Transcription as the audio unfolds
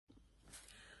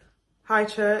Hi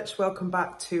church, welcome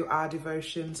back to our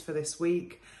devotions for this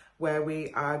week where we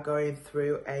are going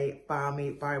through a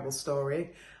Barmy Bible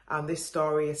story, and this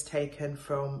story is taken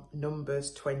from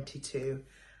Numbers 22.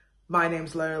 My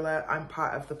name's Lola, I'm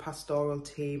part of the pastoral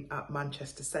team at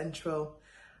Manchester Central,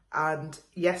 and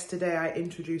yesterday I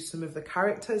introduced some of the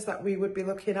characters that we would be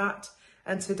looking at,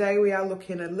 and today we are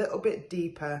looking a little bit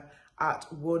deeper at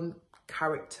one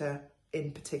character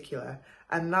in particular,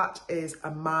 and that is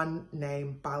a man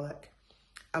named Balak.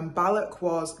 And Balak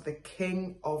was the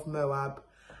king of Moab.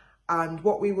 And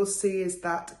what we will see is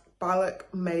that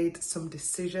Balak made some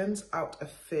decisions out of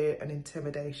fear and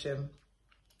intimidation.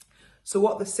 So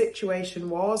what the situation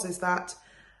was is that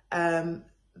the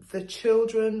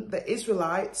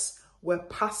Israelites, were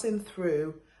passing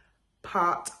through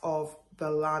part of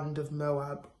the land of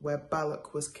Moab where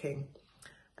Balak was king.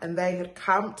 And they had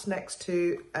camped next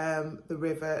to the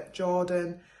river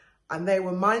Jordan, and they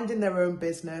were minding their own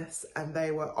business and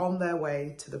they were on their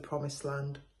way to the promised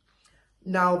land.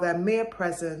 Now their mere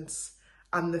presence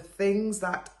and the things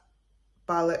that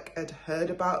Balak had heard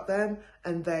about them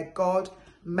and their God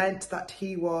meant that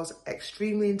he was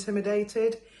extremely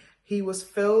intimidated. He was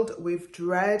filled with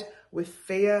dread, with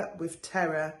fear, with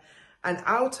terror. And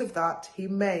out of that, he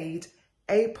made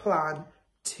a plan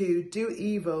to do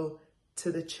evil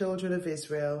to the children of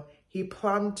Israel. He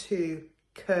planned to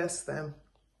curse them.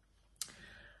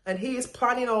 And he is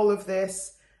planning all of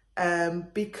this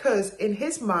because in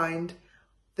his mind,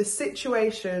 the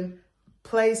situation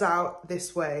plays out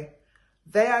this way.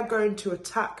 They are going to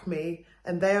attack me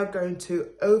and they are going to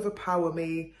overpower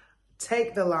me,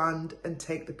 take the land and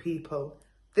take the people.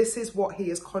 This is what he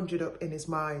has conjured up in his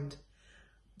mind.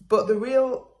 But the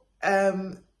real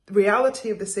reality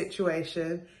of the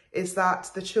situation is that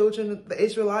the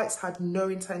Israelites had no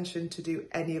intention to do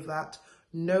any of that,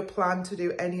 no plan to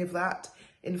do any of that.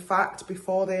 In fact,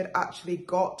 before they had actually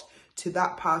got to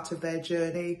that part of their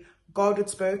journey, God had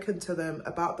spoken to them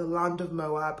about the land of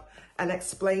Moab and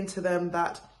explained to them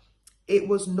that it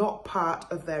was not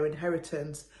part of their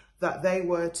inheritance, that they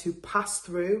were to pass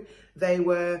through. They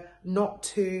were not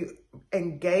to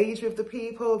engage with the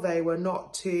people. They were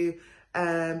not to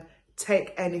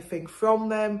take anything from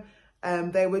them.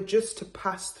 They were just to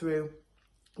pass through.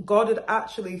 God had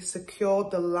actually secured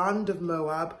the land of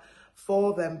Moab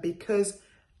for them because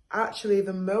actually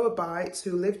the Moabites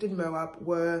who lived in Moab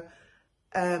were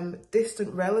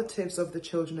distant relatives of the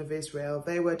children of Israel.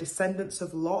 They were descendants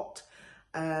of Lot,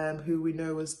 who we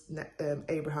know was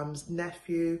Abraham's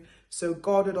nephew. So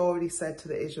God had already said to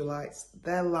the Israelites,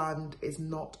 their land is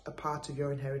not a part of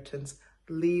your inheritance.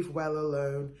 Leave well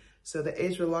alone. So the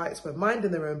Israelites were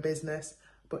minding their own business,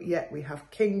 but yet we have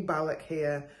King Balak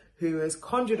here who has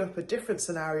conjured up a different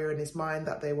scenario in his mind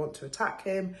that they want to attack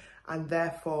him and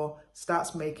therefore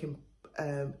starts making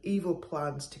evil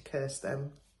plans to curse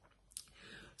them.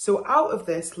 So out of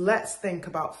this, let's think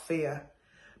about fear,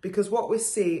 because what we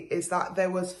see is that there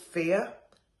was fear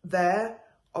there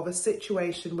of a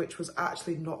situation which was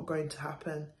actually not going to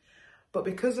happen. But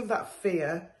because of that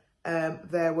fear,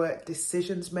 there were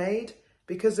decisions made.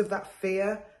 Because of that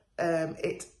fear,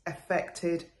 it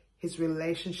affected his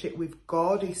relationship with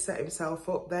God. He set himself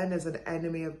up then as an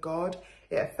enemy of God.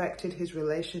 It affected his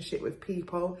relationship with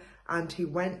people and he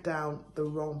went down the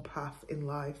wrong path in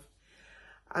life.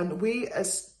 And we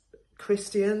as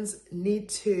Christians need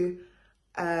to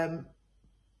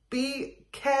be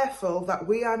careful that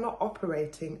we are not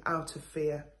operating out of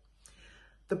fear.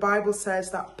 The Bible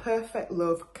says that perfect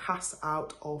love casts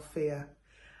out all fear,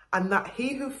 and that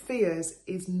he who fears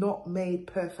is not made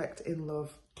perfect in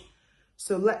love.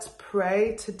 So let's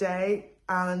pray today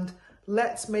and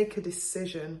let's make a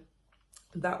decision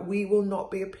that we will not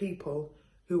be a people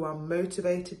who are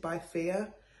motivated by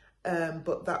fear,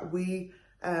 but that we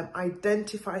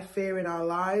identify fear in our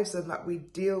lives and that we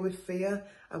deal with fear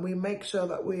and we make sure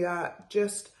that we are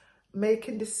just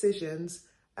making decisions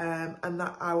and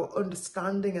that our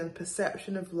understanding and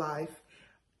perception of life,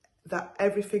 that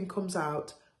everything comes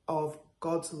out of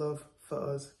God's love for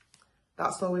us.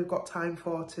 That's all we've got time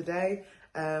for today,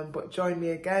 but join me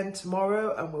again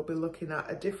tomorrow and we'll be looking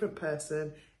at a different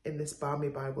person in this Barmy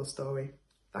Bible story.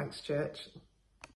 Thanks, church.